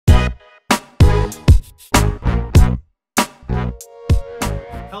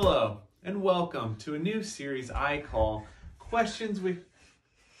Hello, and welcome to a new series I call Questions with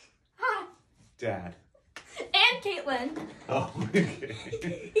Hi. Dad. And Caitlin. Oh, okay.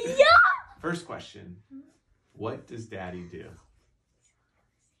 Yeah. First question. What does Daddy do?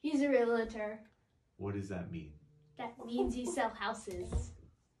 He's a realtor. What does that mean? That means you sell houses.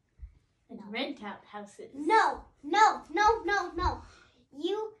 And rent out houses. No.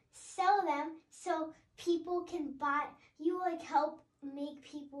 You sell them so people can buy. You help make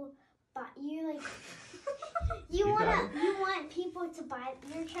people buy. You You want people to buy.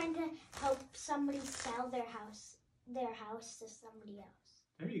 You're trying to help somebody sell their house to somebody else.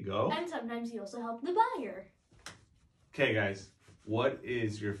 There you go. And sometimes you also help the buyer. Okay, guys. What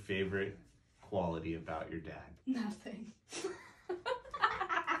is your favorite quality about your dad? Nothing.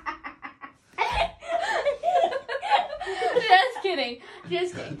 Just kidding.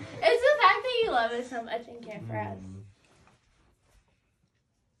 It's the fact that you love us so much and care for us.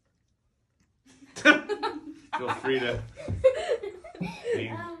 Feel free to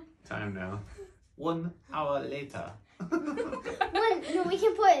leave time now. 1 hour later. We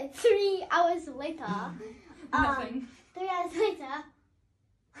can put 3 hours later. Nothing. 3 hours later.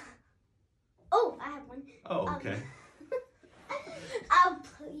 Oh, I have one. Oh, okay.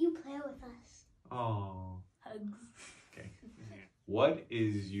 You play with us. Oh. Hugs. Okay. What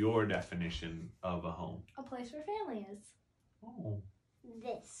is your definition of a home? A place where family is. Oh.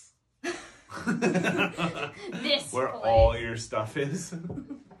 This. This Where place. all your stuff is?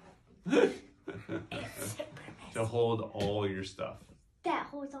 To hold all your stuff. That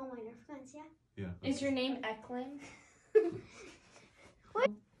holds all my Nerf guns, yeah? Yeah. Is your name Eklund? What?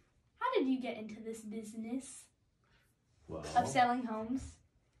 How did you get into this business Well, of selling homes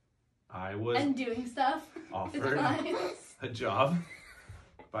I was and doing stuff with offered clients? a job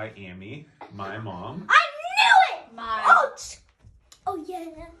by Amy, my mom. I knew it! My Oh yeah.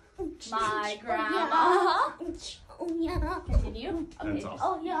 My Oh, grandma. yeah. Oh yeah. Continue. That's all.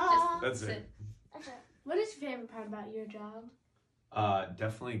 Oh yeah. That's sit. it. That's it. What is your favorite part about your job?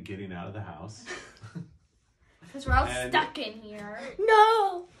 Definitely getting out of the house. Because we're all And- stuck in here.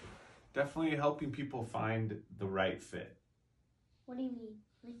 No. Definitely helping people find the right fit. What do you mean?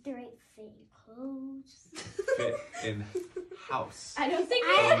 Like the right fit your clothes? Fit in house. I don't think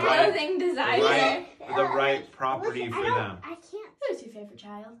I- you're a I- clothing designer. The right property Listen, for them. I can't. Who's your favorite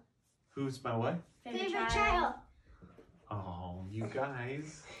child? Who's my what? Favorite child. Oh, you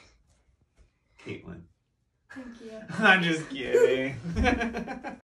guys. Caitlin. Thank you. I'm just kidding.